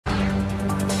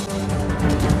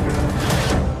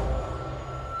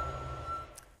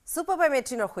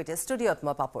সুপাৰমেট্ৰিনৰ সৈতে ষ্টুডিঅ'ত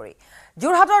মই পাপৰি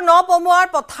যোৰহাটৰ নপমুৱাৰ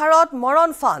পথাৰত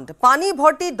মৰণফ পানী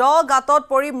ভৰ্তি দ গাতত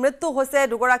পৰি মৃত্যু হৈছে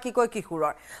দুগৰাকীকৈ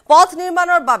কিশোৰৰ পথ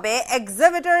নিৰ্মাণৰ বাবে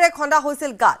এক্সিবিটৰে খন্দা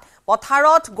হৈছিল গাত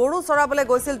পথাৰত গৰু চৰাবলৈ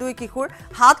গৈছিল দুই কিশোৰ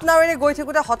হাত নাৱেৰে গৈ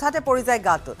থাকোতে হঠাতে পৰি যায়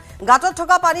গাতত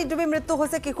থকা পানীত ডুবি মৃত্যু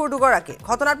হৈছে কিশোৰ দুগৰাকী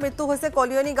ঘটনাত মৃত্যু হৈছে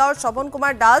কলিয়নি গাঁৱৰ শবন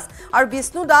কুমাৰ দাস আৰু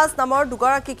বিষ্ণু দাস নামৰ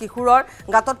দুগৰাকী কিশোৰৰ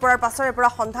গাতত পৰাৰ পাছৰে পৰা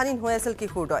সন্ধানহীন হৈ আছিল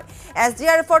কিশোৰদ্বয়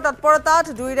এছডিআৰএফৰ তৎপৰতাত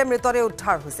দুইৰে মৃতদেহ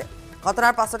উদ্ধাৰ হৈছে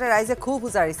ঘটনাৰ পাছতে ৰাইজে খুব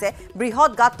উজাৰিছে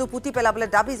বৃহৎ গাতটো পুতি পেলাবলৈ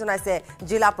দাবী জনাইছে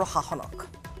জিলা প্ৰশাসনক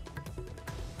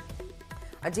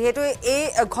যেহেতু এই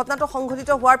ঘটনাটো সংঘটিত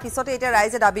হোৱাৰ পিছতে এতিয়া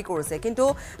ৰাইজে দাবী কৰিছে কিন্তু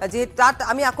যে তাত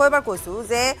আমি আকৌ এবাৰ কৈছো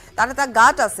যে তাত এটা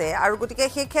গাত আছে আৰু গতিকে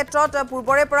সেই ক্ষেত্ৰত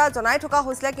পূৰ্বৰে পৰা জনাই থকা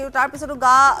হৈছিল কিন্তু তাৰ পিছতো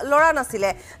গা লৰা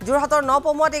নাছিলে যোৰহাটৰ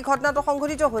নপমুৱাত এই ঘটনাটো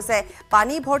সংঘটিত হৈছে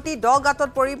পানী ভৰ্তি দ গাতত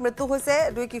পৰি মৃত্যু হৈছে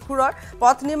দুই কিশোৰৰ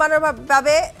পথ নিৰ্মাণৰ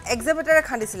বাবে এক্সিবিটৰে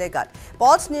খান্দিছিলে গাত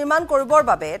পথ নিৰ্মাণ কৰিবৰ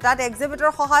বাবে তাত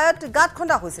এক্সিবিটৰৰ সহায়ত গাত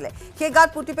খন্দা হৈছিলে সেই গাত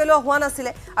পুতি পেলোৱা হোৱা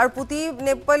নাছিলে আৰু পুতি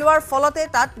নেপেলোৱাৰ ফলতে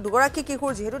তাত দুগৰাকী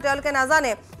কিশোৰ যেহেতু তেওঁলোকে নাজানে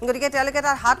গতিকে তেওঁলোকে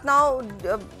তাৰ হাত নাও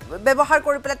ব্যৱহাৰ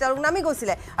কৰি পেলাই তেওঁলোক নামি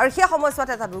গৈছিলে আৰু সেই সময়ছোৱাত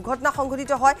এটা দুৰ্ঘটনা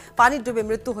সংঘটিত হয় পানীত ডুবি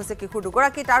মৃত্যু হৈছে কিশোৰ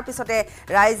দুগৰাকী তাৰ পিছতে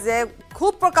ৰাইজে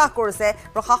খুব প্ৰকাশ কৰিছে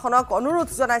প্ৰশাসনক অনুৰোধ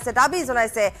জনাইছে দাবী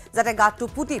জনাইছে যাতে গাতটো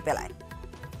পুতি পেলায়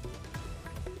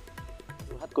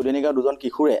কলিয়নিগাঁৱৰ দুজন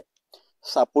কিশোৰে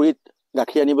চাপৰিত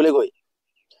গাখীৰ আনিবলৈ গৈ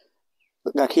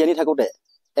গাখীৰ আনি থাকোঁতে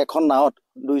এখন নাৱত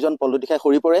দুইজন পলটি খাই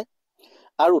সৰি পৰে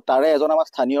আৰু তাৰে এজন আমাৰ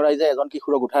স্থানীয় ৰাইজে এজন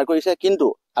কিশোৰক উদ্ধাৰ কৰিছে কিন্তু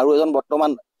আৰু এজন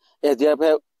বৰ্তমান এছডিআৰএফে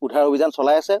উদ্ধাৰ অভিযান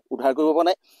চলাই আছে উদ্ধাৰ কৰিব পৰা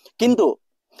নাই কিন্তু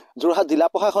যোৰহাট জিলা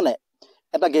প্ৰশাসনে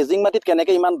এটা গেজিং মাটিত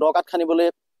কেনেকৈ ইমান দ গাঁত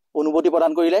খান্দিবলৈ অনুমতি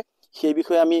প্ৰদান কৰিলে সেই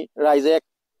বিষয়ে আমি ৰাইজে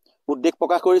উদ্বেগ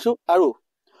প্ৰকাশ কৰিছোঁ আৰু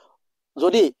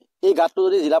যদি এই গাঁতটো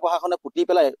যদি জিলা প্ৰশাসনে পুতি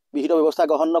পেলাই বিহিত ব্যৱস্থা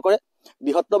গ্ৰহণ নকৰে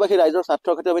বৃহত্তৰবাসী ৰাইজৰ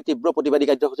স্বাৰ্থৰ ক্ষেত্ৰত আমি তীব্ৰ প্ৰতিবাদী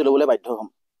কাৰ্যসূচী ল'বলৈ বাধ্য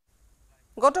হ'ম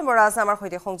গৌতম বৰা আছে আমাৰ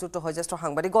সৈতে সংযুক্ত হৈ জ্যেষ্ঠ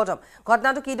সাংবাদিক গৌতম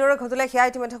ঘটনাটো কিদৰে ঘটিলে সেয়া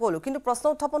ইতিমধ্যে ক'লো কিন্তু প্ৰশ্ন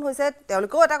উত্থাপন হৈছে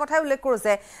তেওঁলোকেও এটা কথাই উল্লেখ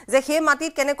কৰিছে যে সেই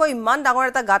মাটিত কেনেকৈ ইমান ডাঙৰ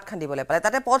এটা গাঁত খান্দিবলৈ পালে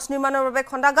তাতে পথ নিৰ্মাণৰ বাবে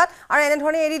খন্দা গাঁত আৰু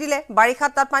এনেধৰণে এৰি দিলে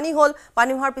বাৰিষাত তাত পানী হ'ল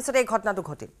পানী হোৱাৰ পিছতে এই ঘটনাটো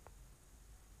ঘটিল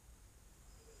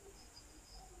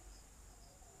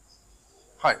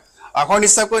হয় আকৌ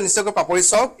নিশ্চয়কৈ পাপৰি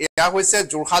চাওক এয়া হৈছে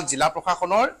যোৰহাট জিলা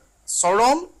প্ৰশাসনৰ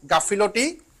চৰম গাফিলতি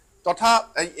তথা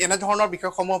এনেধৰণৰ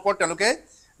বিষয়সমূহৰ ওপৰত তেওঁলোকে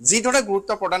যিদৰে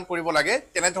গুৰুত্ব প্ৰদান কৰিব লাগে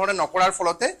তেনেধৰণে নকৰাৰ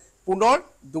ফলতে পুনৰ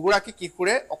দুগৰাকী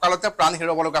কিশোৰে অকালতে প্ৰাণ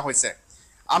হেৰুৱাব লগা হৈছে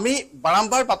আমি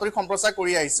বাৰম্বাৰ বাতৰি সম্প্ৰচাৰ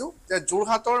কৰি আহিছোঁ যে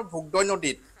যোৰহাটৰ ভোগদৈ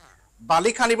নদীত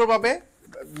বালি খান্দিবৰ বাবে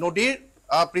নদীৰ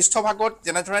পৃষ্ঠভাগত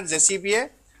যেনেধৰণে জেচিবিয়ে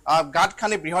গাঁত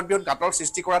খান্দি বৃহৎ গাঁতৰ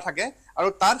সৃষ্টি কৰা থাকে আৰু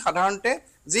তাত সাধাৰণতে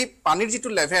যি পানীৰ যিটো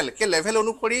লেভেল সেই লেভেল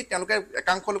অনুসৰি তেওঁলোকে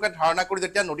একাংশ লোকে ধাৰণা কৰি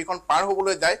যেতিয়া নদীখন পাৰ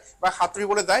হ'বলৈ যায় বা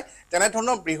সাঁতুৰিবলৈ যায়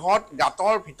তেনেধৰণৰ বৃহৎ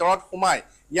গাঁতৰ ভিতৰত সোমাই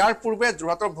ইয়াৰ পূৰ্বে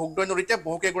যোৰহাটৰ ভোগদৈ নদীতে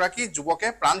বহুকেইগৰাকী যুৱকে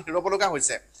প্ৰাণ হেৰুৱাব লগা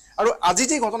হৈছে আৰু আজি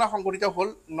যি ঘটনা সংঘটিত হ'ল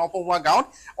নপমুৱা গাঁৱত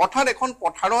অৰ্থাৎ এখন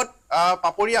পথাৰত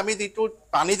পাপৰি আমি যিটো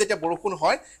পানী যেতিয়া বৰষুণ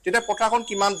হয় তেতিয়া পথাৰখন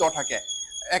কিমান দ থাকে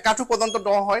একাঠু পৰ্যন্ত দ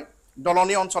হয়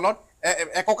দলনি অঞ্চলত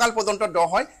এককাল পৰ্যন্ত দ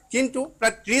হয় কিন্তু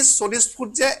প্ৰায় 30-40 ফুট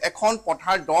যে এখন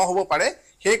পথাৰ দ হ'ব পাৰে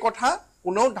সেই কথা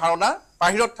কোনো ধাৰণা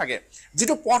বাহিৰত থাকে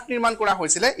যিটো পথ নিৰ্মাণ কৰা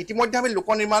হৈছিলে ইতিমধ্যে আমি লোক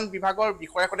নিৰ্মাণ বিভাগৰ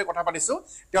বিষয়াৰ সৈতে কথা পাতিছোঁ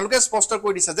তেওঁলোকে স্পষ্ট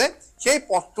কৰি দিছে যে সেই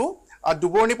পথটো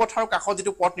দুবৰণি পথাৰৰ কাষত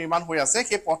যিটো পথ নিৰ্মাণ হৈ আছে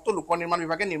সেই পথটো লোক নিৰ্মাণ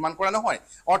বিভাগে নিৰ্মাণ কৰা নহয়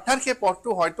অৰ্থাৎ সেই পথটো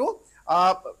হয়তো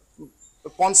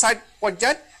পঞ্চায়ত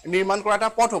পৰ্যায়ত নিৰ্মাণ কৰা এটা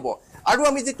পথ হ'ব আৰু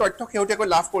আমি যি তথ্য শেহতীয়াকৈ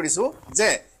লাভ কৰিছোঁ যে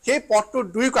সেই পথটোৰ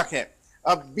দুই কাষে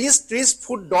 20-30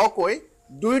 ফুট দকৈ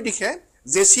দুই দিশে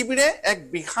জেচিবিৰে এক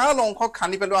বিশাল অংশ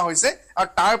খান্দি পেলোৱা হৈছে আৰু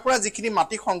তাৰ পৰা যিখিনি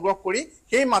মাটি সংগ্ৰহ কৰি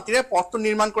সেই মাটিৰে পথটো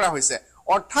নিৰ্মাণ কৰা হৈছে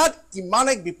অৰ্থাৎ কিমান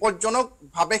এক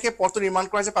বিপদজনকভাৱে সেই পথটো নিৰ্মাণ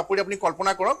কৰা হৈছে পাপৰি আপুনি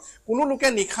কল্পনা কৰক কোনো লোকে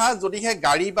নিশা যদিহে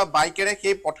গাড়ী বা বাইকেৰে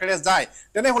সেই পথেৰে যায়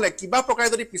তেনেহ'লে কিবা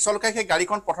প্ৰকাৰে যদি পিছল খাই সেই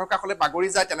গাড়ীখন পথৰ কাষলৈ বাগৰি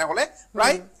যায় তেনেহ'লে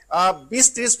প্ৰায়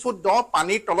 20-30 ফুট দ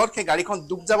পানীৰ তলত সেই গাড়ীখন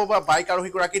ডুব যাব বা বাইক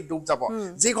আৰোহীগৰাকী ডুব যাব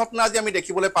যি ঘটনা আজি আমি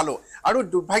দেখিবলৈ পালোঁ আৰু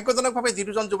দুৰ্ভাগ্যজনকভাৱে যি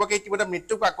দুজন যুৱকে ইতিমধ্যে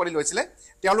মৃত্যুক আকোৱালি লৈছিলে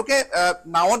তেওঁলোকে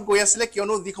নাৱত গৈ আছিলে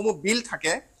কিয়নো যিসমূহ বিল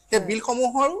থাকে সেই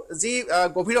বিলসমূহৰ যি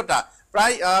গভীৰতা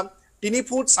প্ৰায় 3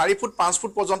 ফুট 4 ফুট 5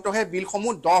 ফুট পৰ্যন্তহে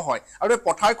বিলসমূহ দ হয় আৰু এই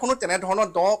পথাৰখনো তেনেধৰণৰ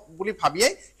দ বুলি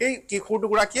ভাবিয়েই সেই কিশোৰ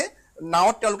দুগৰাকীয়ে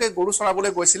নাৱত তেওঁলোকে গৰু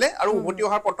চৰাবলৈ গৈছিলে আৰু উভতি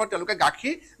অহাৰ পথত তেওঁলোকে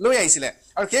গাখীৰ লৈ আহিছিলে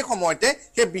আৰু সেই সময়তে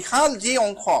সেই বিশাল যি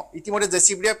অংশ ইতিমধ্যে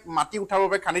জেচিবিৰে মাটি উঠাবৰ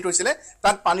বাবে খান্দি থৈছিলে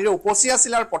তাত পানীৰে উপচি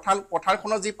আছিল আৰু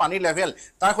পথাৰখনৰ যি পানীৰ লেভেল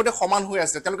তাৰ সৈতে সমান হৈ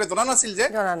আছিল তেওঁলোকে জনা নাছিল যে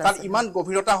তাত ইমান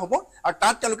গভীৰতা হ'ব আৰু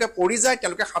তাত তেওঁলোকে পৰি যায়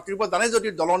তেওঁলোকে সাঁতুৰিব জানে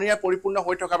যদি দলনিৰে পৰিপূৰ্ণ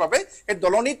হৈ থকাৰ বাবে সেই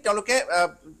দলনিত তেওঁলোকে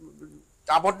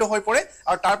আবদ্ধ হৈ পৰে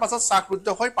আৰু তাৰ পাছত শ্বাসৰুদ্ধ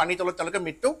হৈ পানীৰ তলত তেওঁলোকে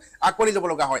মৃত্যুক আকোৱালি ল'ব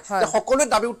লগা হয় সকলোৱে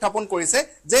দাবী উত্থাপন কৰিছে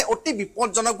যে অতি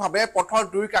বিপদজনকভাৱে পথৰ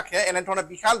দুই কাষে এনেধৰণৰ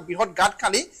বিশাল বৃহৎ গাঁত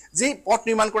খালি যি পথ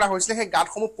নিৰ্মাণ কৰা হৈছিলে সেই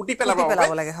গাঁতসমূহ পুতি পেলাবৰ বাবে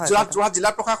যোৰহাট জিলা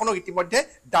প্ৰশাসনক ইতিমধ্যে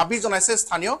দাবী জনাইছে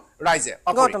স্থানীয় ৰাইজে।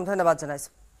 গৌতম ধন্যবাদ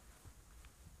জনাইছো।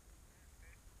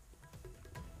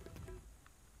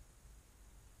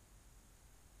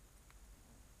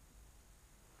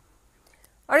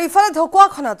 আৰু ইফালে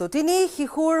ঢকুৱাখনাতো তিনি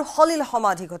শিশুৰ সলিল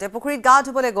সমাধি ঘটে পুখুৰীত গা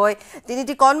ধুবলৈ গৈ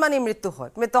তিনিটি কণমানি মৃত্যু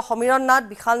হয় মৃত সমীৰণ নাথ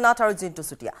বিশাল নাথ আৰু জিন্তু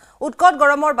চুতীয়া উৎকট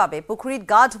গৰমৰ বাবে পুখুৰীত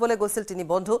গা ধুবলৈ গৈছিল তিনি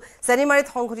বন্ধু চেনিমাৰীত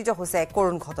সংঘটিত হৈছে এক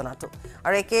কৰুণ ঘটনাটো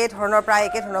আৰু প্ৰায়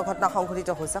একে ধৰণৰ ঘটনা সংঘটিত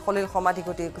হৈছে সলিল সমাধি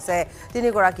ঘটি গৈছে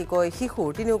তিনিগৰাকীকৈ শিশু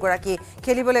তিনিওগৰাকী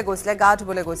খেলিবলৈ গৈছিলে গা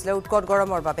ধুবলৈ গৈছিলে উৎকট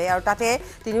গৰমৰ বাবে আৰু তাতে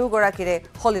তিনিওগৰাকীৰে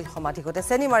সলিল সমাধি ঘটে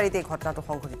চেনিমাৰীত এই ঘটনাটো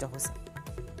সংঘটিত হৈছে।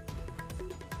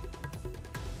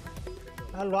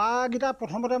 ল'ৰাকেইটা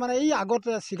প্ৰথমতে মানে এই আগত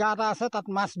চিগা এটা আছে তাত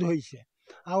মাছ ধৰিছে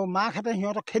আৰু মাকহঁতে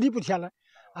সিহঁতক খেদি পঠিয়ালে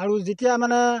আৰু যেতিয়া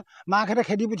মানে মাকহঁতে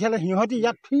খেদি পঠিয়ালে সিহঁতি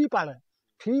ইয়াত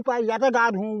ফ্ৰী পাই ইয়াতে গা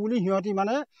ধুওঁ বুলি সিহঁতি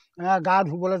মানে গা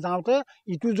ধুবলৈ যাওঁতে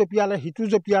ইটো জঁপিয়ালে সিটো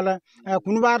জঁপিয়ালে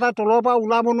কোনোবা এটা তলৰ পৰা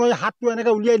ওলাব নোৱাৰি হাতটো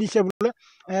এনেকৈ উলিয়াই দিছে বোলে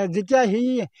যেতিয়া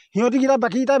সিহঁতিকেইটা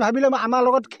বাকীকেইটাই ভাবিলে আমাৰ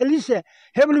লগত খেলিছে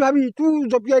সেই বুলি ভাবি ইটো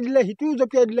জঁপিয়াই দিলে সিটোও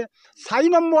জঁপিয়াই দিলে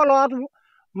 4 নম্বৰ ল'ৰাটো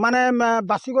মানে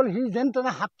বাচি গ'ল সি যেন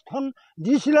তেনে হাতখন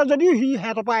দিছিলে যদিও সি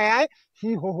সিহঁতৰ পৰা এৰাই সি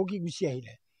হহকি গুচি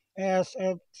আহিলে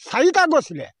 4টা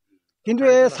গৈছিলে কিন্তু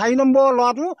এই 4 নম্বৰ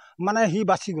ল'ৰাটো মানে সি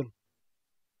বাচি গ'ল।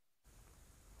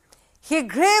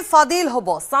 শীঘ্ৰে ফাদিল হ'ব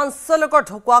চাঞ্চল্যকৰ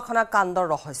ঢকুৱাখনা কাণ্ডৰ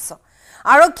ৰহস্য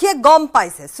আৰক্ষীয়ে গম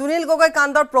পাইছে সুনীল গগৈ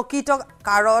কাণ্ডৰ প্ৰকৃত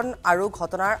কাৰণ আৰু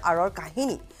ঘটনাৰ আঁৰৰ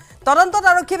কাহিনী তদন্তত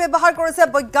আৰক্ষীয়ে ব্যৱহাৰ কৰিছে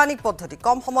বৈজ্ঞানিক পদ্ধতি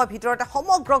কম সময়ৰ ভিতৰতে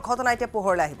সমগ্ৰ ঘটনা এতিয়া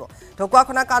পোহৰলৈ আহিব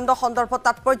ঢকুৱাখনা কাণ্ড সন্দৰ্ভত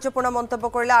তাৎপৰ্যপূৰ্ণ মন্তব্য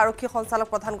কৰিলে আৰক্ষী সঞ্চালক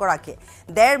প্ৰধানগৰাকীয়ে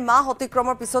 1.5 মাহ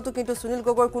অতিক্ৰমৰ পিছতো কিন্তু সুনীল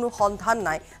গগৈৰ কোনো সন্ধান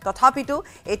নাই তথাপিতো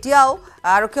এতিয়াও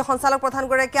আৰক্ষী সঞ্চালক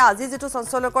প্ৰধানগৰাকীয়ে আজি যেটো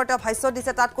সঞ্চালকৰ তেওঁ ভাষ্য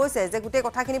দিছে তাত কৈছে যে গোটেই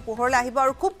কথাখিনি পোহৰলৈ আহিব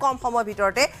আৰু খুব কম সময়ৰ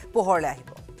ভিতৰতে পোহৰলৈ আহিব।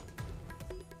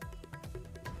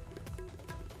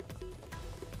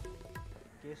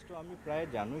 কেছটো আমি প্ৰায়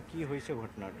জানো কি হৈছে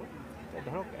ঘটনাটো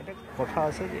ধৰক এটা কথা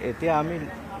আছে যে এতিয়া আমি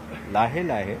লাহে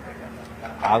লাহে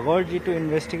আগৰ যিটো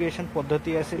ইনভেষ্টিগেশ্যন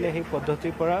পদ্ধতি আছিলে সেই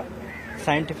পদ্ধতিৰ পৰা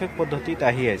সাইণ্টিফিক পদ্ধতিত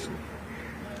আহি আছে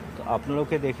তো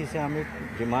আপোনালোকে দেখিছে আমি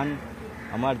যিমান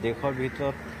আমাৰ দেশৰ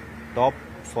ভিতৰত টপ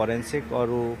ফৰেনচিক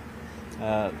আৰু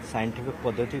সাইণ্টিফিক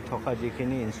পদ্ধতি থকা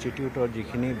যিখিনি ইনষ্টিটিউটৰ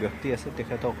যিখিনি ব্যক্তি আছে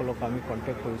তেখেতসকলক আমি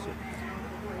কণ্টেক্ট কৰিছোঁ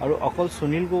আৰু অকল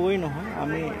সুনীল গগৈ নহয়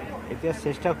আমি এতিয়া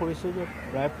চেষ্টা কৰিছোঁ যে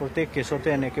প্ৰায় প্ৰত্যেক কেছতে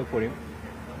এনেকৈ কৰিম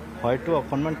হয়তো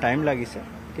অকণমান টাইম লাগিছে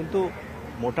কিন্তু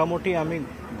মোটামুটি আমি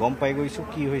গম পাই গৈছোঁ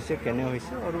কি হৈছে কেনে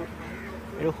হৈছে আৰু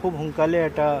এইটো খুব সোনকালে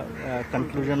এটা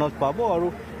কনক্লুজনত পাব আৰু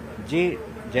যি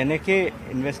যেনেকৈ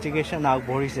ইনভেষ্টিগেশ্যন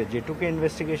আগবাঢ়িছে যিটোকে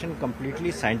ইনভেষ্টিগেশ্যন কমপ্লিটলি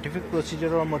সাইণ্টিফিক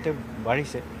প্ৰচিজাৰৰ মতে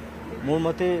বাঢ়িছে মোৰ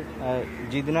মতে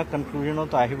যিদিনা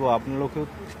কনক্লুজনত আহিব আপোনালোকেও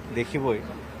দেখিবই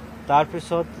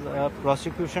তাৰপিছত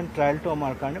প্ৰচিকিউশ্যন ট্ৰায়েলটো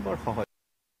আমাৰ কাৰণে বৰ সহজ।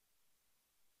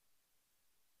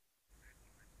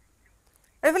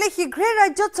 এফালে শীঘ্ৰে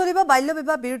ৰাজ্যত চলিব বাল্য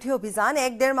বিবাহ বিৰোধী অভিযান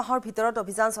 1.5 মাহৰ ভিতৰত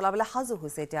অভিযান চলাবলৈ সাজু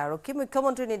হৈছে এতিয়া আৰক্ষী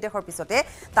মুখ্যমন্ত্ৰীৰ নিৰ্দেশৰ পিছতে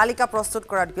তালিকা প্ৰস্তুত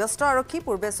কৰাত ব্যস্ত আৰক্ষী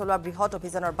পূৰ্বে চলোৱা বৃহৎ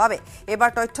অভিযানৰ বাবে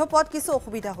এবাৰ তথ্য পোৱাত কিছু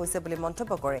অসুবিধা হৈছে বুলি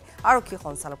মন্তব্য কৰে আৰক্ষী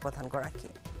সঞ্চালক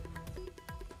প্ৰধানগৰাকীয়ে।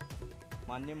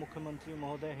 মাননীয় মুখ্যমন্ত্ৰী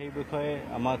মহোদয় সেই বিষয়ে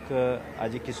আমাক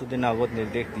আজি কিছুদিন আগত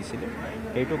নিৰ্দেশ দিছিলে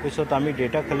এইটো পিছত আমি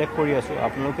ডেটা কালেক্ট কৰি আছোঁ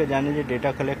আপোনালোকে জানে যে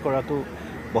ডেটা কালেক্ট কৰাটো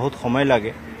বহুত সময়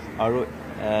লাগে আৰু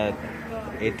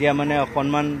এতিয়া মানে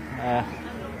অকণমান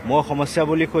মই সমস্যা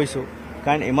বুলি কৈছোঁ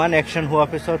কাৰণ ইমান একশ্যন হোৱাৰ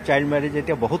পিছত চাইল্ড মেৰেজ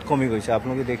এতিয়া বহুত কমি গৈছে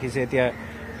আপোনালোকে দেখিছে এতিয়া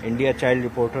ইণ্ডিয়া চাইল্ড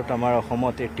ৰিপৰ্টত আমাৰ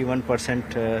অসমত 81%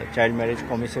 চাইল্ড মেৰেজ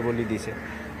কমিছে বুলি দিছে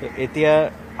এতিয়া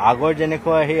আগৰ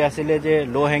যেনেকুৱা সেই আছিলে যে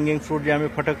ল' হেংগিং ফ্ৰুট যে আমি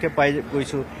ফটককৈ পাই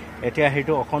গৈছোঁ এতিয়া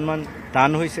সেইটো অকণমান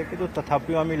টান হৈছে কিন্তু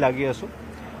তথাপিও আমি লাগি আছোঁ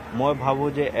মই ভাবোঁ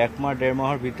যে 1 মাহ 1.5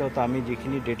 মাহৰ ভিতৰত আমি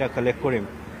যিখিনি ডেটা কালেক্ট কৰিম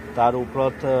তাৰ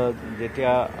ওপৰত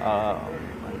যেতিয়া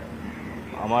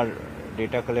আমাৰ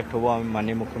ডেটা কালেক্ট হ'ব আমি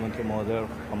মাননীয় মুখ্যমন্ত্ৰী মহোদয়ৰ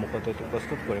সন্মুখত এইটো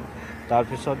প্ৰস্তুত কৰিম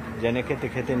তাৰপিছত যেনেকৈ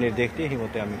তেখেতে নিৰ্দেশ দিয়ে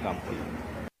সেইমতে আমি কাম কৰিম।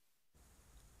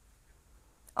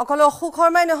 অকল অশোক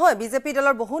শৰ্মাই নহয় বিজেপি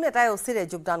দলৰ বহু নেতাই অচিৰে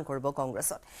যোগদান কৰিব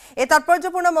কংগ্ৰেছত এই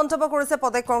তাৎপৰ্যপূৰ্ণ মন্তব্য কৰিছে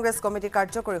প্ৰদেশ কংগ্ৰেছ কমিটিৰ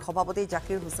কাৰ্যকৰী সভাপতি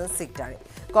জাকিৰ হুছেইন সিকদাৰে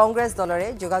কংগ্ৰেছ দলৰে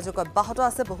যোগাযোগ অব্যাহত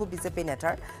আছে বহু বিজেপি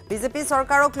নেতাৰ বিজেপি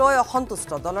চৰকাৰক লৈ অসন্তুষ্ট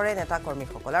দলৰে নেতা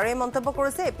কৰ্মীসকল আৰু এই মন্তব্য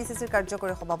কৰিছে এপিচিচিৰ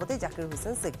কাৰ্যকৰী সভাপতি জাকিৰ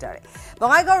হুছেইন সিকদাৰে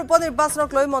বঙাইগাঁৱৰ উপ নিৰ্বাচনক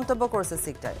লৈ মন্তব্য কৰিছে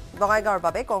সিকদাৰে বঙাইগাঁৱৰ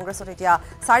বাবে কংগ্ৰেছত এতিয়া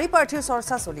 4 প্ৰাৰ্থীৰ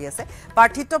চৰ্চা চলি আছে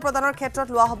প্ৰাৰ্থিত্ব প্ৰদানৰ ক্ষেত্ৰত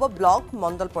লোৱা হ'ব ব্লক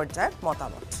মণ্ডল পৰ্যায়ৰ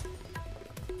মতামত।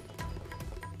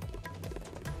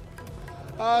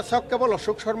 চাওক কেৱল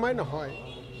অশোক শৰ্মাই নহয়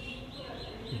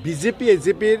বিজেপি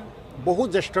এজেপিৰ বহু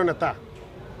জ্যেষ্ঠ নেতা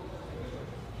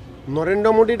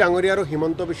নৰেন্দ্ৰ মোদী ডাঙৰীয়া আৰু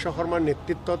হিমন্ত বিশ্ব শৰ্মাৰ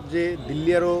নেতৃত্বত যে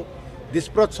দিল্লী আৰু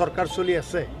দিছপুৰত চৰকাৰ চলি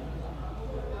আছে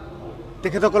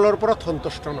তেখেতসকলৰ পৰা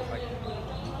সন্তুষ্ট নহয়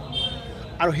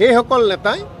আৰু সেইসকল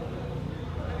নেতাই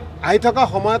আহি থকা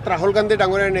সময়ত ৰাহুল গান্ধী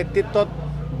ডাঙৰীয়াৰ নেতৃত্বত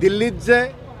দিল্লীত যে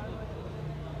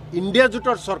ইণ্ডিয়া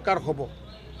জোঁটৰ চৰকাৰ হ'ব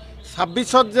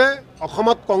 26ত যে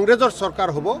অসমত কংগ্ৰেছৰ চৰকাৰ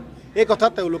হ'ব এই কথা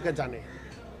তেওঁলোকে জানে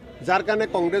যাৰ কাৰণে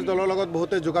কংগ্ৰেছ দলৰ লগত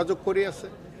বহুতে যোগাযোগ কৰি আছে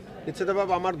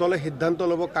নিশ্চিতভাৱে আমাৰ দলে সিদ্ধান্ত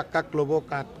ল'ব কাক ল'ব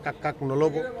কাক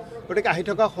নল'ব গতিকে আহি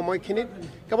থকা সময়খিনিত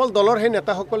কেৱল দলৰ সেই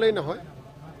নেতাসকলেই নহয়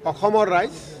অসমৰ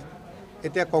ৰাইজ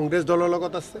এতিয়া কংগ্ৰেছ দলৰ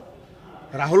লগত আছে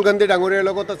ৰাহুল গান্ধী ডাঙৰীয়াৰ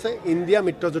লগত আছে ইণ্ডিয়া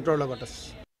মিত্ৰজোঁটৰ লগত আছে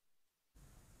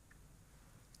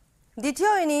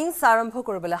দ্বিতীয় ইনিংছ আৰম্ভ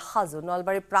কৰিবলৈ সাজু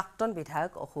নলবাৰীৰ প্ৰাক্তন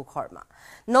বিধায়ক অশোক শৰ্মা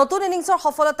নতুন ইনিংছৰ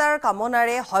সফলতাৰ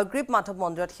কামনাৰে হয়গ্ৰীব মাধৱ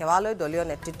মন্দিৰত সেৱা লৈ দলীয়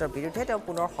নেতৃত্বৰ বিৰুদ্ধে তেওঁ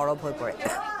পুনৰ সৰব হৈ পৰে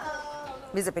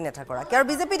বিজেপি নেতাগৰাকী আৰু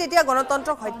বিজেপিত এতিয়া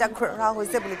গণতন্ত্ৰক হত্যা কৰা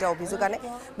হৈছে বুলি তেওঁ অভিযোগ আনে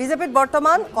বিজেপিত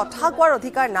বৰ্তমান কথা কোৱাৰ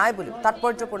অধিকাৰ নাই বুলি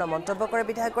তাৎপৰ্যপূৰ্ণ মন্তব্য কৰে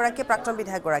বিধায়কগৰাকীয়ে প্ৰাক্তন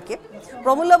বিধায়কগৰাকীয়ে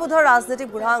প্ৰমূল্যবোধৰ ৰাজনীতিক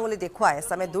বুঢ়া আঙুলি দেখুৱাই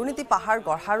আছামে দুৰ্নীতি পাহাৰ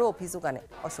গঢ়াৰো অভিযোগ আনে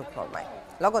অশোক শৰ্মাই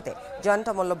লগতে জয়ন্ত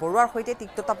মল্ল বৰুৱাৰ সৈতে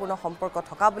তিক্ততাপূৰ্ণ সম্পৰ্ক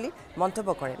থকা বুলি মন্তব্য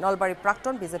কৰে নলবাৰীৰ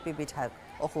প্ৰাক্তন বিজেপি বিধায়ক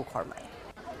অশোক শৰ্মাই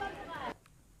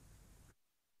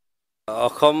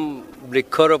অসম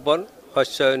বৃক্ষৰোপণ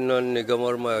শস্য উন্নয়ন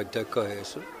নিগমৰ মই অধ্যক্ষ হৈ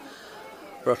আছোঁ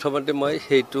প্ৰথমতে মই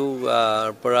সেইটো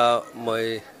পৰা মই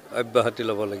অব্যাহতি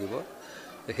ল'ব লাগিব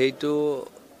সেইটো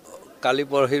কালি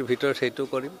পৰহিৰ ভিতৰত সেইটো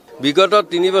কৰিম বিগত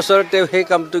 3 বছৰ তেওঁ সেই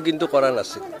কামটো কিন্তু কৰা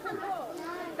নাছিল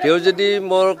তেওঁ যদি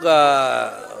মোৰ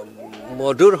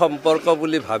মধুৰ সম্পৰ্ক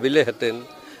বুলি ভাবিলেহেঁতেন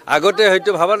আগতে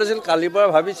হয়তো ভাবা নাছিল কালিৰ পৰা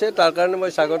ভাবিছে তাৰ কাৰণে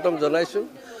মই স্বাগতম জনাইছোঁ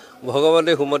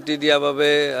ভগৱানে সুমতি দিয়াৰ বাবে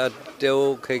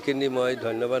তেওঁক সেইখিনি মই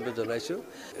ধন্যবাদ জনাইছোঁ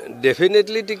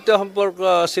ডেফিনেটলি তিক্ত সম্পৰ্ক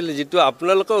আছিল যিটো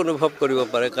আপোনালোকে অনুভৱ কৰিব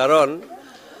পাৰে কাৰণ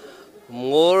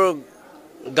মোৰ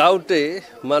গাঁৱতে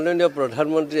মাননীয়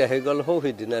প্ৰধানমন্ত্ৰী আহি গ'ল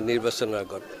সেইদিনা নিৰ্বাচনৰ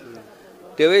আগত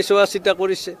তেওঁই চোৱা চিতা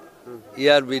কৰিছে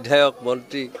ইয়াৰ বিধায়ক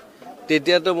মন্ত্ৰী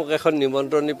তেতিয়াতো মোক এখন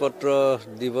নিমন্ত্ৰণী পত্ৰ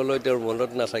দিবলৈ তেওঁৰ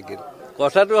মনত নাথাকিল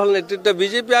কথাটো হ'ল নেতৃত্ব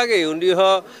বিজেপি আগে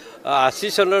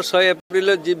 1980 চনৰ 6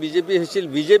 এপ্ৰিলত যি বিজেপি হৈছিল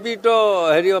বিজেপিটো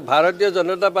ভাৰতীয়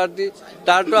জনতা পাৰ্টি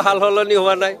তাৰতো হাল সলনি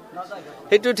হোৱা নাই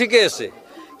সেইটো ঠিকেই আছে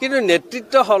কিন্তু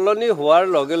নেতৃত্ব সলনি হোৱাৰ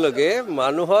লগে লগে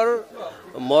মানুহৰ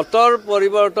মতৰ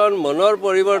পৰিৱৰ্তন মনৰ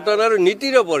পৰিৱৰ্তন আৰু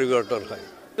নীতিৰো পৰিৱৰ্তন হয়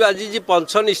আজি যি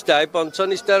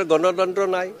পঞ্চনিষ্ঠাৰ গণতন্ত্ৰ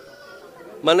নাই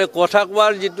মানে কথা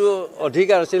কোৱাৰ যিটো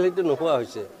অধিকাৰ আছিল সেইটো নোহোৱা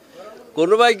হৈছে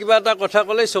কোনোবাই কিবা এটা কথা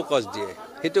ক'লেই চকচ দিয়ে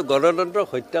সেইটো গণতন্ত্ৰক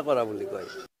হত্যা কৰা বুলি কয়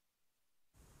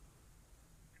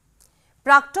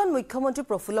প্ৰাক্তন মুখ্যমন্ত্ৰী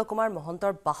প্ৰফুল্ল কুমাৰ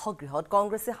মহন্তৰ বাসগৃহত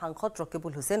কংগ্ৰেছী সাংসদ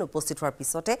ৰকিবুল হুছেইন উপস্থিত হোৱাৰ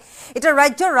পিছতে এতিয়া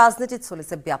ৰাজ্যৰ ৰাজনীতিত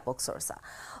চলিছে ব্যাপক চৰ্চা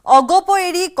অগপ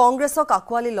এৰি কংগ্ৰেছক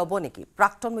আঁকোৱালি ল'ব নেকি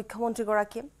প্ৰাক্তন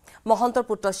মুখ্যমন্ত্ৰীগৰাকীয়ে মহন্তৰ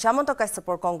পুত্ৰ শ্যামন্ত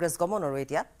কাশ্যপৰ কংগ্ৰেছ গমনৰো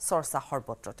এতিয়া চৰ্চা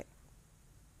সৰ্বত্ৰতে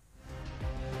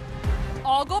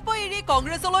অগপ এৰি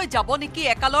কংগ্ৰেছলৈ যাব নেকি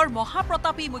একালৰ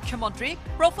মহাপ্ৰতাপী মুখ্যমন্ত্ৰী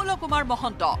প্ৰফুল্ল কুমাৰ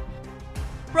মহন্ত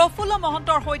প্ৰফুল্ল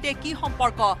মহন্তৰ সৈতে কি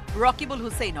সম্পৰ্ক ৰকিবুল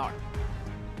হুছেইনৰ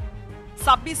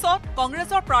 26ত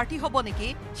কংগ্ৰেছৰ প্ৰাৰ্থী হ'ব নেকি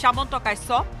শ্যামন্ত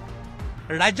কাশ্যপ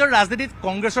ৰাজ্যৰ ৰাজনীতিত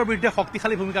কংগ্ৰেছৰ বিৰুদ্ধে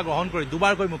শক্তিশালী ভূমিকা গ্ৰহণ কৰি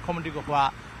দুবাৰকৈ মুখ্যমন্ত্ৰী হোৱা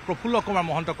প্ৰফুল্ল কুমাৰ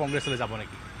মহন্ত কংগ্ৰেছলৈ যাব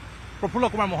নেকি প্ৰফুল্ল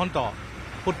কুমাৰ মহন্ত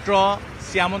পুত্ৰ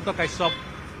শ্যামন্ত কাশ্যপ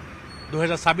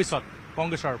 2026ত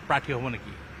কংগ্ৰেছৰ প্ৰাৰ্থী হ'ব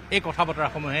নেকি এই কথা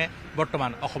বতৰাসমূহে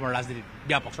বৰ্তমান অসমৰ ৰাজনীতিত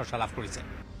ব্যাপক চৰ্চা লাভ কৰিছে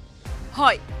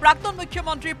হয় প্ৰাক্তন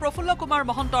মুখ্যমন্ত্ৰী প্ৰফুল্ল কুমাৰ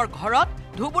মহন্তৰ ঘৰত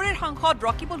ধুবুৰীৰ সাংসদ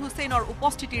ৰকিবুল হুছেইনৰ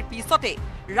উপস্থিতিৰ পিছতে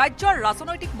ৰাজ্যৰ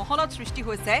ৰাজনৈতিক মহলত সৃষ্টি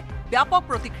হৈছে ব্যাপক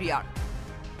প্ৰতিক্ৰিয়াৰ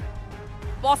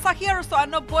 85 আৰু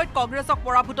 96ত কংগ্ৰেছক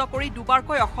পৰাভূত কৰি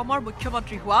দুবাৰকৈ অসমৰ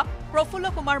মুখ্যমন্ত্ৰী হোৱা প্ৰফুল্ল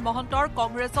কুমাৰ মহন্তৰ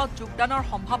কংগ্ৰেছত যোগদানৰ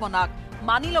সম্ভাৱনাক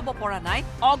মানি ল'ব পৰা নাই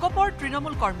অগপৰ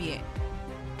তৃণমূল কৰ্মীয়ে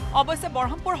অৱশ্যে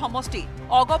বৰহমপুৰ সমষ্টি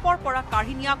অগপৰ পৰা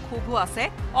কাঢ়ি নিয়া ক্ষোভো আছে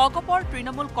অগপৰ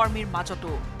তৃণমূল কৰ্মীৰ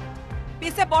মাজতো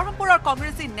পিছে বৰহমপুৰৰ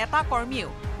কংগ্ৰেছী নেতা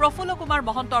কৰ্মীয়েও প্ৰফুল্ল কুমাৰ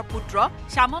মহন্তৰ পুত্ৰ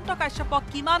শ্যামন্ত কাশ্যপক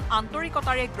কিমান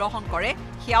আন্তৰিকতাৰে গ্ৰহণ কৰে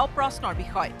সেয়াও প্ৰশ্নৰ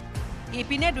বিষয়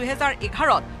ইপিনে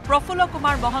 2011ত প্ৰফুল্ল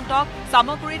কুমাৰ মহন্তক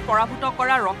সামগুৰিত পৰাভূত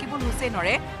কৰা ৰকিবুল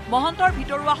হুছেইনৰে মহন্তৰ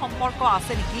ভিতৰুৱা সম্পৰ্ক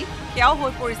আছে নেকি সেয়াও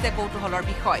হৈ পৰিছে কৌতূহলৰ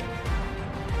বিষয়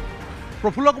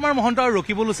প্ৰফুল্ল কুমাৰ মহন্ত আৰু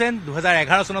ৰকিবুল হুছেইন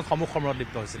 2011 চনত সমুখ সমৰত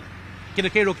লিপ্ত হৈছিল কিন্তু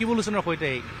সেই ৰকিবুল হুছেইনৰ সৈতে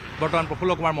বৰ্তমান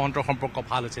প্ৰফুল্ল কুমাৰ মহন্তৰ সম্পৰ্ক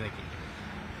ভাল হৈছে নেকি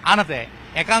আনহাতে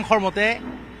একাংশৰ মতে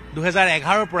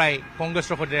 2011ৰ পৰাই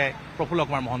কংগ্ৰেছৰ সৈতে প্ৰফুল্ল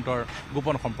কুমাৰ মহন্তৰ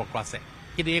গোপন সম্পৰ্ক আছে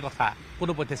কিন্তু এই কথা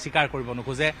কোনো পক্ষে স্বীকাৰ কৰিব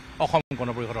নোখোজে অসম গণ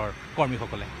পৰিষদৰ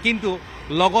কৰ্মীসকলে কিন্তু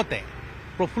লগতে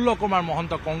প্ৰফুল্ল কুমাৰ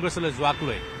মহন্ত কংগ্ৰেছলৈ যোৱাক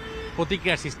লৈ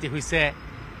প্ৰতিক্ৰিয়াৰ সৃষ্টি হৈছে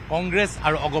কংগ্ৰেছ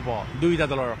আৰু অগপ দুয়োটা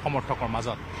দলৰ সমৰ্থকৰ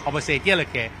মাজত অৱশ্যে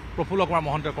এতিয়ালৈকে প্ৰফুল্ল কুমাৰ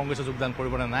মহন্তই কংগ্ৰেছত যোগদান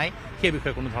কৰিব নে নাই সেই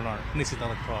বিষয়ে কোনো ধৰণৰ নিশ্চিত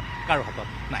তথ্য কাৰো হাতত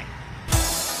নাই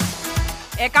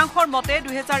একাংশৰ মতে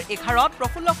 2011ত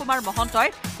প্ৰফুল্ল কুমাৰ মহন্তই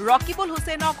ৰকিবুল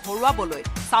হুছেইনক হৰুৱাবলৈ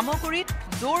সামগুৰিত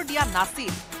জোৰ দিয়া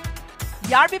নাছিল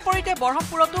ইয়াৰ বিপৰীতে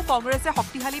বৰহমপুৰতো কংগ্ৰেছে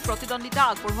শক্তিশালী প্ৰতিদ্বন্দ্বিতা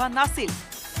আগবঢ়োৱা নাছিল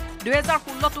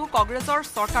 2016তো কংগ্ৰেছৰ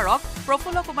চৰকাৰক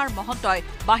প্ৰফুল্ল কুমাৰ মহন্তই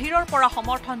বাহিৰৰ পৰা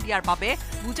সমৰ্থন দিয়াৰ বাবে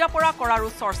বুজাপৰা কৰাৰো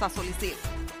চৰ্চা চলিছিল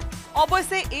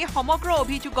অৱশ্যে এই সমগ্ৰ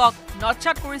অভিযোগক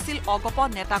নচ্ছাত কৰিছিল অগপ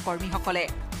নেতা কৰ্মীসকলে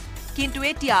কিন্তু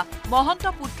এতিয়া মহন্ত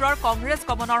পুত্ৰৰ কংগ্ৰেছ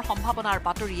গমনৰ সম্ভাৱনাৰ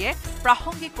বাতৰিয়ে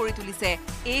প্ৰাসংগিক কৰি তুলিছে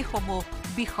এই সমূহ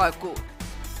বিষয়কো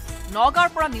নগাঁৱৰ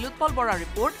পৰা নীলোৎপল বৰাৰ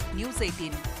report news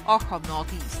 18 Assam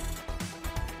north east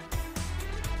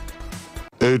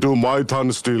এইটো মাইথান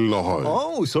ষ্টিল নহয়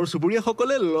ওচৰ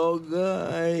চুবুৰীয়াসকলে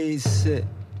লগাইছে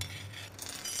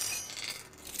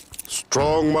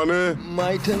ষ্ট্ৰং মানে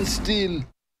মাইথান ষ্টিল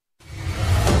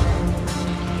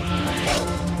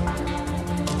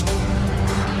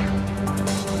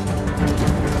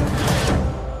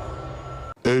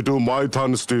এইটো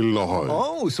মাইথান ষ্টিল নহয়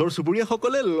ওচৰ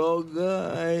চুবুৰীয়াসকলে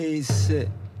লগাইছে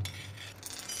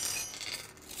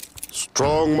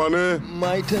ষ্ট্ৰং মানে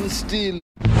মাইথান ষ্টিল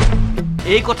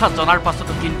এই কথা জনাৰ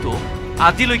পাছতো কিন্তু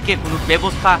আজিলৈকে কোনো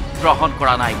ব্যৱস্থা গ্ৰহণ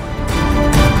কৰা নাই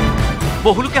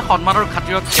বহুলোকে সন্মানৰ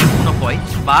খাতিৰত একো নকয়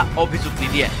বা অভিযোগ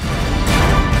নিদিয়ে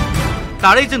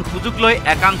তাৰে যেন সুযোগ লৈ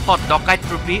একাংশ ডকাইত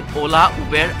ৰূপী ওলা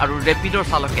উবেৰ আৰু ৰেপিডৰ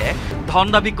চালকে ধন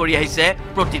দাবী কৰি আহিছে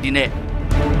প্ৰতিদিনে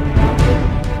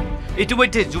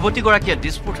ইতিমধ্যে যুৱতীগৰাকীয়ে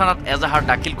দিছপুৰ থানাত এজাহাৰ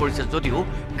দাখিল কৰিছে যদিও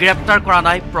গ্ৰেপ্তাৰ কৰা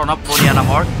নাই প্ৰণৱ বনিয়া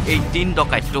নামৰ এই 3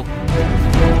 ডকাইতটোক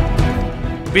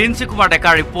বিৰিঞ্চি কুমাৰ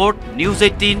ডেকাৰ report news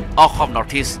 18 Assam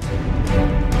north east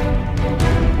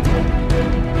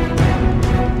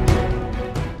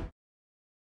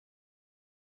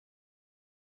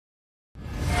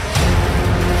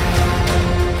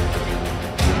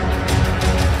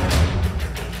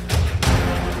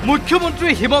মুখ্যমন্ত্ৰী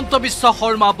হিমন্ত বিশ্ব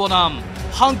শৰ্মা বনাম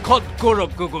সাংসদ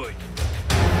গৌৰৱ গগৈ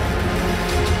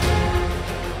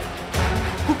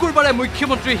শুকুৰবাৰে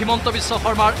মুখ্যমন্ত্ৰী হিমন্ত বিশ্ব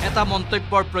শৰ্মাৰ এটা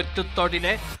মন্তব্যৰ প্ৰত্যুত্তৰ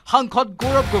দিলে সাংসদ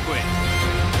গৌৰৱ গগৈ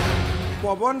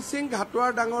পৱন সিং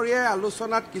ঘাটোৱাৰ ডাঙৰীয়াই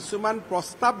আলোচনাত কিছুমান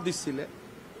প্ৰস্তাৱ দিছিলে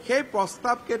সেই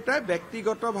প্ৰস্তাৱ কেইটাই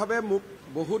ব্যক্তিগতভাৱে মোক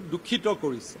বহুত দুখিত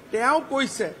কৰিছে তেওঁ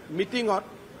কৈছে মিটিঙত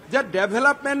যে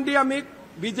ডেভেলপমেণ্ট দি আমি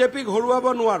বিজেপিক হৰুৱাব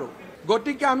নোৱাৰো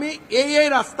গতিকে আমি এই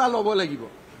ৰাস্তা ল'ব লাগিব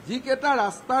যিকেইটা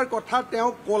ৰাস্তাৰ কথা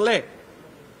তেওঁ ক'লে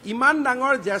ইমান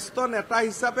ডাঙৰ জ্যেষ্ঠ নেতা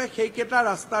হিচাপে সেইকেইটা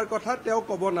ৰাস্তাৰ কথা তেওঁ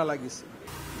ক'ব নালাগিছিল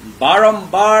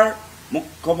বাৰম্বাৰ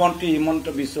মুখ্যমন্ত্ৰী হিমন্ত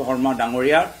বিশ্ব শৰ্মা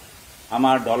ডাঙৰীয়াৰ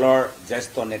আমাৰ দলৰ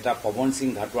জ্যেষ্ঠ নেতা পৱন সিং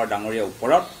ঘাটোৱাৰ ডাঙৰীয়াৰ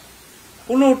ওপৰত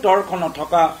কোনো তৰ্ক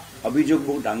নথকা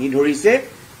অভিযোগবোৰ দাঙি ধৰিছে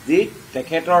যি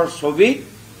তেখেতৰ ছবি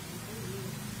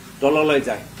তললৈ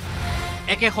যায়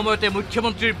একে সময়তে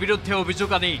মুখ্যমন্ত্ৰীৰ বিৰুদ্ধে অভিযোগ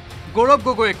আনি গৌৰৱ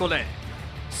গগৈয়ে ক'লে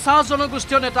চাহ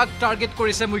জনগোষ্ঠীয় নেতাক টাৰ্গেট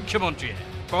কৰিছে মুখ্যমন্ত্ৰীয়ে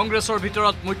কংগ্ৰেছৰ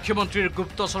ভিতৰত মুখ্যমন্ত্ৰীৰ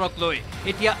গুপ্তচৰক লৈ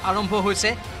এতিয়া আৰম্ভ হৈছে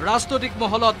ৰাজনৈতিক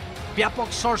মহলত ব্যাপক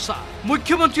চৰ্চা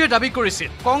মুখ্যমন্ত্ৰীয়ে দাবী কৰিছিল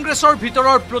কংগ্ৰেছৰ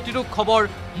ভিতৰৰ প্ৰতিটো খবৰ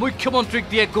মুখ্যমন্ত্ৰীক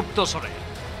দিয়ে গুপ্তচৰে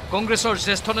কংগ্ৰেছৰ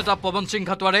জ্যেষ্ঠ নেতা পৱন সিং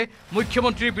ঘাটোৱাৰে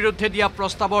মুখ্যমন্ত্ৰীৰ বিৰুদ্ধে দিয়া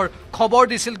প্ৰস্তাৱৰ খবৰ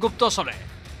দিছিল গুপ্তচৰে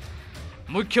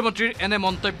মুখ্যমন্ত্ৰীৰ এনে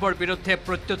মন্তব্যৰ বিৰুদ্ধে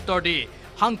প্ৰত্যুত্তৰ দি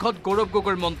সাংসদ গৌৰৱ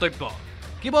গগৈৰ মন্তব্য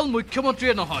কেৱল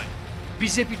মুখ্যমন্ত্ৰীয়ে নহয়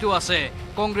বিজেপিতো আছে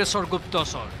কংগ্ৰেছৰ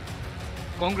গুপ্তচৰ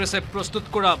কংগ্ৰেছে প্ৰস্তুত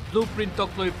কৰা ব্লু প্ৰিণ্টক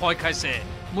লৈ ভয় খাইছে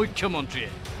মুখ্যমন্ত্ৰীয়ে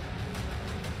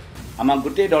আমাৰ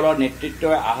গোটেই দলৰ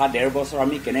নেতৃত্বই আহা 1.5 বছৰ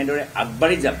আমি কেনেদৰে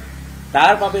আগবাঢ়ি যাম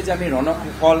তাৰ বাবে যে আমি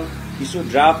ৰণকৌশল কিছু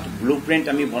ড্ৰাফ্ট ব্লু প্ৰিণ্ট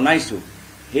আমি বনাইছো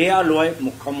সেয়া লৈ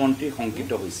মুখ্যমন্ত্ৰী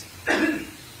শংকিত হৈছে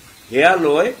সেয়া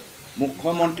লৈ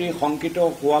মুখ্যমন্ত্ৰী শংকিত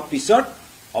হোৱা পিছত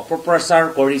অপপ্ৰচাৰ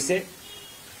কৰিছে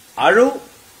আৰু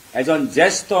এজন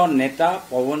জ্যেষ্ঠ নেতা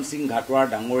পৱন সিং ঘাটোৱাৰ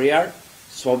ডাঙৰীয়াৰ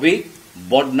ছবি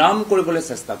বদনাম কৰিবলৈ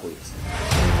চেষ্টা কৰিছে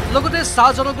লগতে চাহ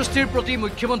জনগোষ্ঠীৰ প্ৰতি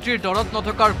মুখ্যমন্ত্ৰীৰ দৰত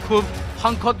নথকাৰ ক্ষোভ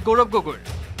সাংসদ গৌৰৱ গগৈৰ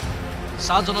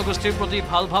চাহ জনগোষ্ঠীৰ প্ৰতি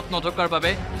ভাল ভাৱ নথকাৰ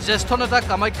বাবে জ্যেষ্ঠ নেতা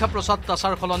কামাখ্যা প্ৰসাদ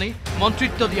তাছাৰ সলনি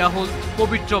মন্ত্ৰিত্ব দিয়া হ'ল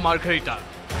পবিত্ৰ মাৰ্ঘেৰিটা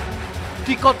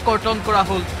টিকট কৰ্তন কৰা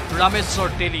হ'ল ৰামেশ্বৰ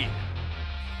তেলী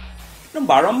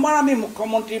বাৰম্বাৰ আমি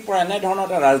মুখ্যমন্ত্ৰীৰ পৰা এনেধৰণৰ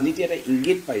এটা ৰাজনীতি এটা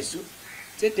ইংগিত পাইছোঁ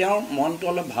যে তেওঁৰ মনটো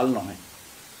অলপ ভাল নহয়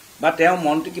বা তেওঁৰ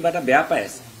মনটো কিবা এটা বেয়া পাই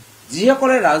আছে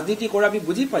যিসকলে ৰাজনীতি কৰে আমি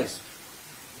বুজি পাইছোঁ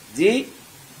যি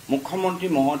মুখ্যমন্ত্ৰী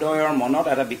মহোদয়ৰ মনত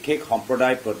এটা বিশেষ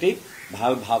সম্প্ৰদায়ৰ প্ৰতি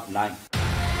ভাল ভাৱ নাই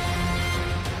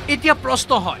এতিয়া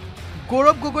প্ৰশ্ন হয়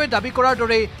গৌৰৱ গগৈ দাবী কৰাৰ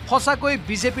দৰে সঁচাকৈ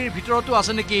বিজেপিৰ ভিতৰতো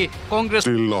আছে নেকি কংগ্ৰেছ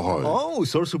নহয়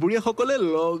ওচৰ চুবুৰীয়াসকলে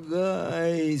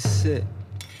লগাইছে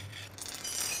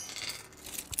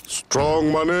Strong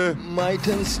মানে might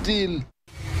and steel.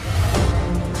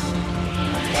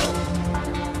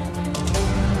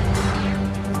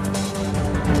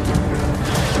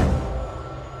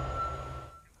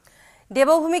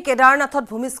 দেৱভূমি কেদাৰনাথত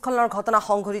ভূমিস্খলনৰ ঘটনা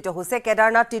সংঘটিত হৈছে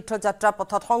কেদাৰনাথ তীৰ্থযাত্ৰা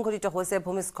পথত সংঘটিত হৈছে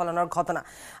ভূমিস্খলনৰ ঘটনা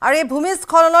আৰু এই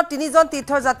ভূমিস্খলনত তিনিজন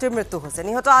তীৰ্থযাত্ৰীৰ মৃত্যু হৈছে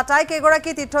নিহত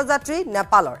আটাইকেইগৰাকী তীৰ্থযাত্ৰী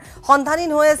নেপালৰ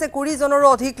সন্ধানহীন হৈ আছে 20 জনৰো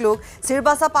অধিক লোক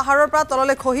চিৰবাসা পাহাৰৰ পৰা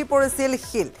তললৈ খহি পৰিছিল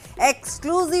শিল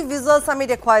এক্সক্লুসিভ ভিজুৱেলছ আমি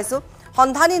দেখুৱাইছো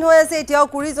সন্ধানহীন হৈ আছে এতিয়াও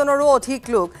 20 জনৰো অধিক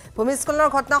লোক ভূমিস্খলনৰ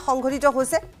ঘটনা সংঘটিত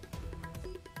হৈছে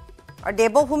আৰু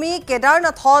দেৱভূমি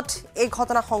কেদাৰনাথত এই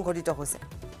ঘটনা সংঘটিত হৈছে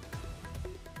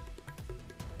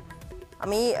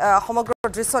আমি সমগ্ৰ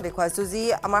দৃশ্য দেখুৱাইছো যি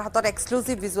আমাৰ হাতত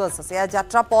এক্সক্লুসিভ ভিজুৱেলছ আছে এই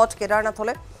যাত্ৰা পথ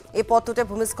কেদাৰনাথলৈ এই পথটোতে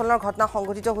ভূমিস্খলনৰ ঘটনা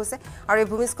সংঘটিত হৈছে আৰু এই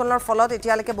ভূমিস্খলনৰ ফলত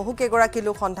এতিয়ালৈকে বহু কেইগৰাকী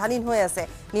লোক সন্ধানহীন হৈ আছে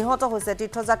নিহত হৈছে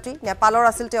তীৰ্থযাত্ৰী নেপালৰ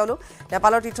আছিল তেওঁলোক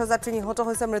নেপালৰ তীৰ্থযাত্ৰী নিহত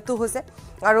হৈছে মৃত্যু হৈছে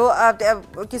আৰু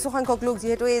কিছু সংখ্যক লোক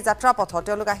যেহেতু এই যাত্ৰা পথত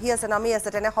তেওঁলোক আহি আছে নামি আছে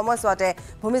তেনে সময়ছোৱাতে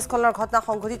ভূমিস্খলনৰ ঘটনা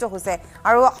সংঘটিত হৈছে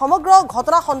আৰু সমগ্ৰ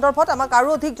ঘটনা সন্দৰ্ভত আমাক আৰু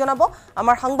অধিক জনাব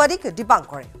আমাৰ সাংবাদিক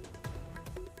দীপাংকৰে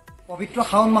পবিত্ৰ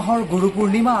শাওন মাহৰ গুৰু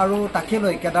পূৰ্ণিমা আৰু তাকে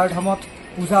লৈ কেদাৰধামত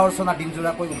পূজা অৰ্চনা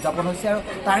দিনজোৰাকৈ উদযাপন হৈছে আৰু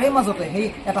তাৰে মাজতে সেই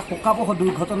এটা শোকাবহ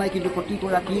দুৰ্ঘটনাই কিন্তু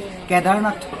প্ৰতিগৰাকী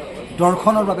কেদাৰনাথ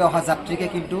দৰ্শনৰ বাবে অহা যাত্ৰীকে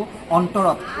কিন্তু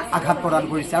অন্তৰত আঘাত প্ৰদান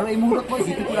কৰিছে আৰু এই মুহূৰ্তত মই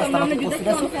যিটুকুৰা স্থানতে উপস্থিত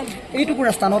আছোঁ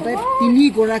এইটুকুৰা স্থানতে 3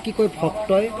 গৰাকীকৈ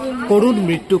ভক্তই কৰুণ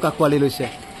মৃত্যুক আঁকোৱালি লৈছে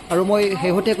আৰু মই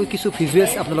শেহতীয়াকৈ কিছু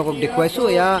ভিজুৱেলছ আপোনালোকক দেখুৱাইছোঁ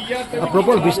এয়া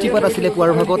প্ৰবল বৃষ্টিপাত আছিলে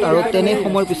পুৱাৰ ভাগত আৰু তেনে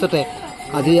সময়ৰ পিছতে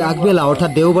আজি আগবেলা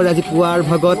অৰ্থাৎ দেওবাৰে আজি পুৱাৰ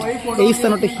ভাগত এই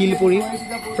স্থানতে শিল পৰি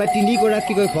প্ৰায় 3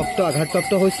 গৰাকীকৈ ভক্ত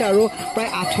আঘাতপ্ৰাপ্ত হৈছে আৰু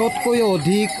প্ৰায় 8তকৈও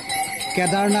অধিক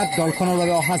কেদাৰনাথ দৰ্শনৰ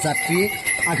বাবে অহা যাত্ৰী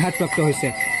আঘাতপ্ৰাপ্ত হৈছে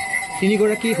 3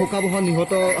 গৰাকী শোকাবহ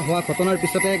নিহত হোৱা ঘটনাৰ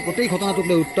পিছতে গোটেই ঘটনাটোক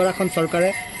লৈ উত্তৰাখণ্ড চৰকাৰে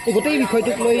এই গোটেই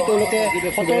বিষয়টোক লৈ তেওঁলোকে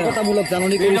সতৰ্কতামূলক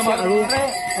জাননী কৰিছে আৰু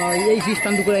এই যি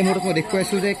স্থানটুকুৰা এই মুহূৰ্তত মই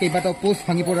দেখুৱাইছোঁ যে কেইবাটাও পোষ্ট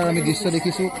ভাঙি পৰাৰ আমি দৃশ্য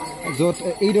দেখিছোঁ য'ত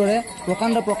এইদৰে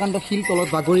প্ৰকাণ্ড শিল তলত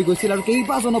বাগৰি গৈছিল আৰু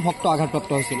কেইবাজনো ভক্ত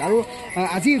আঘাতপ্ৰাপ্ত হৈছিল আৰু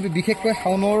আজি বিশেষকৈ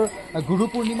শাওনৰ গুৰু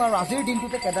পূৰ্ণিমা আৰু আজিৰ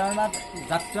দিনটোতে কেদাৰনাথ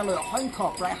যাত্ৰালৈ অসংখ্য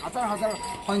প্ৰায় হাজাৰ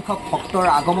সংখ্যক ভক্তৰ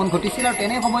আগমন ঘটিছিল আৰু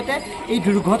তেনে সময়তে এই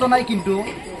দুৰ্ঘটনাই কিন্তু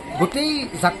গোটেই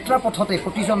যাত্ৰা পথতে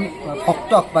প্ৰতিজন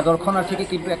ভক্তক বা দৰ্শনাৰ্থীকে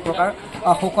কিন্তু এক প্ৰকাৰ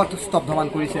শোকত স্তব্ধমান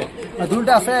কৰিছে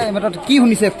দুটা আছে কি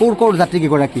শুনিছে ক'ৰ যাত্ৰী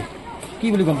কেইগৰাকী কি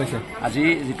বুলি গম পাইছে আজি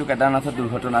যিটো কেদাৰনাথত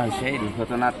দুৰ্ঘটনা হৈছে এই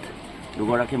দুৰ্ঘটনাত 2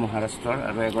 গৰাকী মহাৰাষ্ট্ৰৰ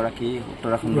আৰু 1 গৰাকী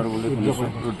উত্তৰাখণ্ডৰ বুলি শুনিছোঁ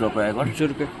ৰুদ্ৰপ্ৰয়াগৰ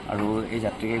আৰু এই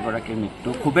যাত্ৰীকেইগৰাকীৰ মৃত্যু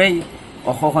খুবেই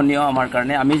অসহনীয় আমাৰ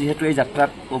কাৰণে আমি যিহেতু এই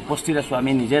যাত্ৰাত উপস্থিত আছোঁ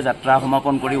আমি নিজে যাত্ৰা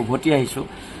সমাপন কৰি উভতি আহিছোঁ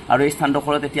আৰু এই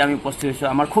স্থানডোখৰত এতিয়া আমি উপস্থিত হৈছোঁ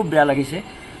আমাৰ খুব বেয়া লাগিছে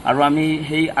আৰু আমি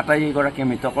সেই আটাইগৰাকী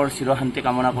মৃতকৰ চিৰশান্তি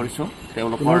কামনা কৰিছোঁ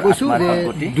তেওঁলোকৰ আত্মাৰ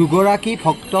প্ৰতি 2 গৰাকী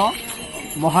ভক্ত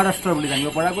মহাৰাষ্ট্ৰৰ বুলি জানিব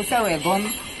পৰা গৈছে আৰু এজন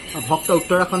ভক্ত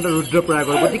উত্তৰাখণ্ডৰ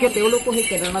ৰুদ্ৰপ্ৰয়াগৰ গতিকে তেওঁলোকো সেই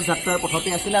কেদাৰনাথ যাত্ৰাৰ পথতে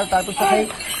আছিল আৰু তাৰপিছত সেই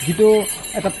যিটো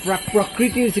এটা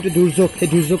প্ৰকৃতিৰ যিটো দুৰ্যোগ সেই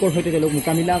দুৰ্যোগৰ সৈতে তেওঁলোক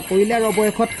মোকাবিলা কৰিলে আৰু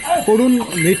অৱশেষত কৰুণ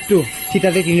মৃত্যু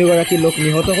থিতাতে 3 গৰাকী লোক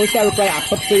নিহত হৈছে আৰু প্ৰায়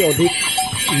 8তকৈ অধিক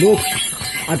লোক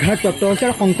আঘাতপ্ৰাপ্ত হৈছে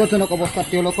আৰু সংকটজনক অৱস্থাত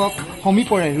তেওঁলোকক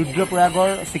সমীপৰে ৰুদ্ৰপ্ৰয়াগৰ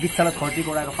চিকিৎসালয়ত ভৰ্তি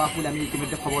কৰাই ৰখা বুলি আমি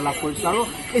ইতিমধ্যে খবৰ লাভ কৰিছোঁ আৰু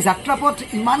এই যাত্ৰাপথ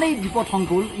ইমানেই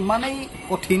বিপদসংকুল ইমানেই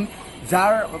কঠিন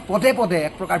যাৰ পদে পদে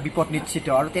এক প্ৰকাৰ বিপদ নিশ্চিত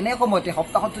আৰু তেনে সময়তে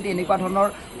সপ্তাহত যদি এনেকুৱা ধৰণৰ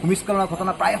ভূমিস্খলনৰ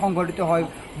ঘটনা প্ৰায় সংঘটিত হয়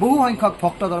বহু সংখ্যক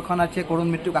ভক্ত দৰ্শনাৰ্থীয়ে কৰুণ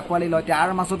মৃত্যুক আঁকোৱালি লয় তাৰ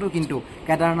মাজতো কিন্তু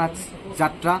কেদাৰনাথ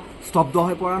যাত্ৰা স্তব্ধ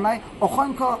হৈ পৰা নাই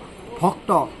অসংখ্য ভক্ত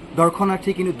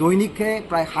দৰ্শনাৰ্থী কিন্তু দৈনিকে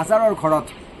প্ৰায় হাজাৰৰ ঘৰত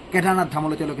কেদাৰনাথ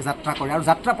ধামলৈ তেওঁলোকে যাত্ৰা কৰে আৰু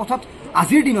যাত্ৰা পথত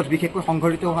আজিৰ দিনত বিশেষকৈ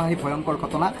সংঘটিত হোৱা সেই ভয়ংকৰ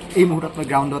ঘটনা এই মুহূৰ্তত মই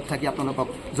গ্ৰাউণ্ডত থাকি আপোনালোকক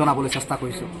জনাবলৈ চেষ্টা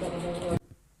কৰিছোঁ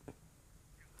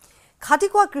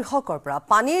খাটিকুৱা কৃষকৰ পৰা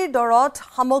পানীৰ দৰত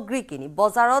সামগ্ৰী কিনি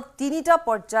বজাৰত 3টা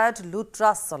পৰ্যায়ত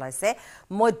লুটৰাজ চলাইছে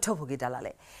মধ্যভোগী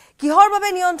দালালে কিহৰ বাবে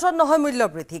নিয়ন্ত্ৰণ নহয় মূল্য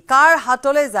বৃদ্ধি কাৰ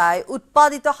হাতলৈ যায়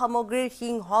উৎপাদিত সামগ্ৰীৰ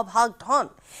সিংহভাগ ধন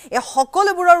এই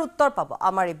সকলোবোৰৰ উত্তৰ পাব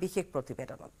আমাৰ এই বিশেষ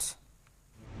প্ৰতিবেদনত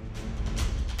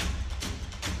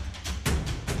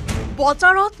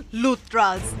বজাৰত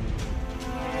লুটৰাজ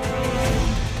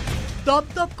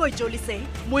দপদপকৈ জ্বলিছে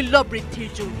মূল্য বৃদ্ধিৰ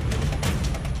জুই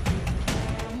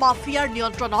মাফিয়াৰ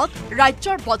নিয়ন্ত্ৰণত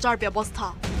ৰাজ্যৰ বজাৰ ব্যৱস্থা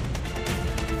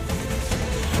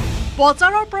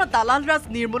বজাৰৰ পৰা দালাল ৰাজ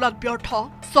নিৰ্মূলত ব্যৰ্থ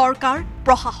চৰকাৰ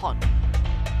প্ৰশাসন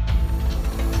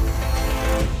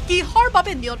কিহৰ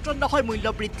বাবে নিয়ন্ত্ৰণ নহয় মূল্য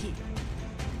বৃদ্ধি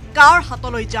কাৰ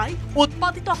হাতলৈ যায়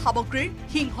উৎপাদিত সামগ্ৰীৰ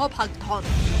সিংহভাগ ধন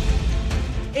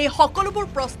এই সকলোবোৰ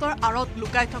প্ৰশ্নৰ আঁৰত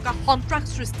লুকাই থকা সন্ত্ৰাস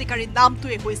সৃষ্টিকাৰী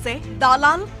নামটোৱে হৈছে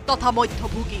দালাল তথা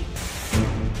মধ্যভোগী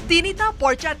 3টা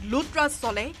পৰ্যায়ত লুটৰাজ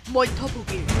চলে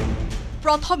মধ্যভোগীৰ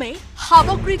প্ৰথমে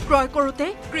সামগ্ৰী ক্ৰয় কৰোঁতে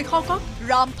কৃষকক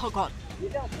ৰাম ঠগন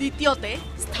দ্বিতীয়তে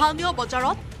স্থানীয়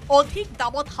বজাৰত অধিক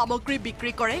দামত সামগ্ৰী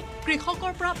বিক্ৰী কৰে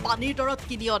কৃষকৰ পৰা পানীৰ দৰত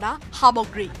কিনি অনা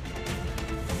সামগ্ৰী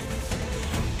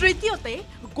তৃতীয়তে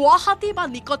গুৱাহাটী বা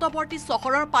নিকটৱৰ্তী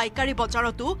চহৰৰ পাইকাৰী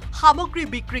বজাৰতো সামগ্ৰী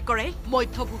বিক্ৰী কৰে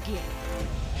মধ্যভোগীয়ে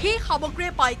সেই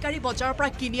সামগ্ৰীয়ে পাইকাৰী বজাৰৰ পৰা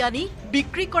কিনি আনি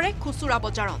বিক্ৰী কৰে খুচুৰা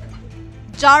বজাৰত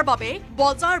যাৰ বাবে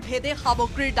বজাৰ ভেদে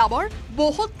সামগ্ৰীৰ দামৰ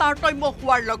বহুত তাৰতম্য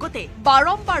হোৱাৰ লগতে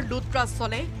বাৰম্বাৰ লুটৰাজ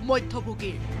চলে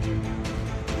মধ্যভোগীৰ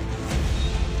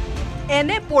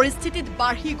এনে পৰিস্থিতিত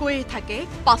বাঢ়ি গৈয়ে থাকে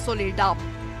পাচলিৰ দাম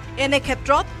এনে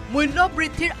ক্ষেত্ৰত মূল্য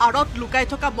বৃদ্ধিৰ আঁৰত লুকাই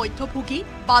থকা মধ্যভোগী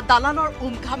বা দালালৰ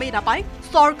উমঘামেই নাপায়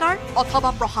চৰকাৰ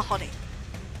অথবা প্ৰশাসনে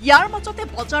ইয়াৰ মাজতে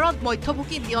বজাৰত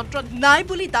মধ্যভোগী নিয়ন্ত্ৰণ নাই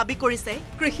বুলি দাবী কৰিছে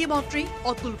কৃষি মন্ত্ৰী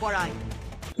অতুল বৰাই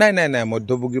নাই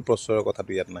মধ্যভোগীৰ প্ৰশ্নৰ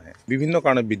কথাটো ইয়াত নাহে বিভিন্ন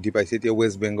কাৰণত বৃদ্ধি পাইছে এতিয়া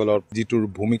ৱেষ্ট বেংগলৰ যিটো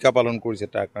ভূমিকা পালন কৰিছে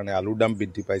তাৰ কাৰণে আলুৰ দাম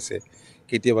বৃদ্ধি পাইছে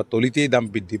কেতিয়াবা তলিতেই দাম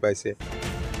বৃদ্ধি পাইছে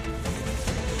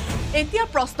এতিয়া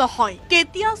প্ৰশ্ন হয়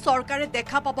কেতিয়া চৰকাৰে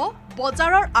দেখা পাব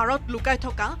বজাৰৰ আঁৰত লুকাই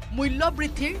থকা মূল্য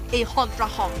বৃদ্ধিৰ এই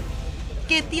সন্ত্ৰাসক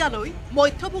কেতিয়ালৈ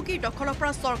মধ্যভোগীৰ দখলৰ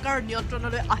পৰা চৰকাৰৰ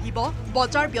নিয়ন্ত্ৰণলৈ আহিব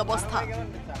বজাৰ ব্যৱস্থা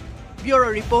bureau'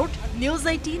 report news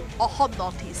 18 Assam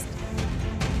north east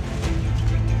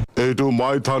এইটো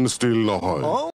মাইথান ষ্টিল নহয়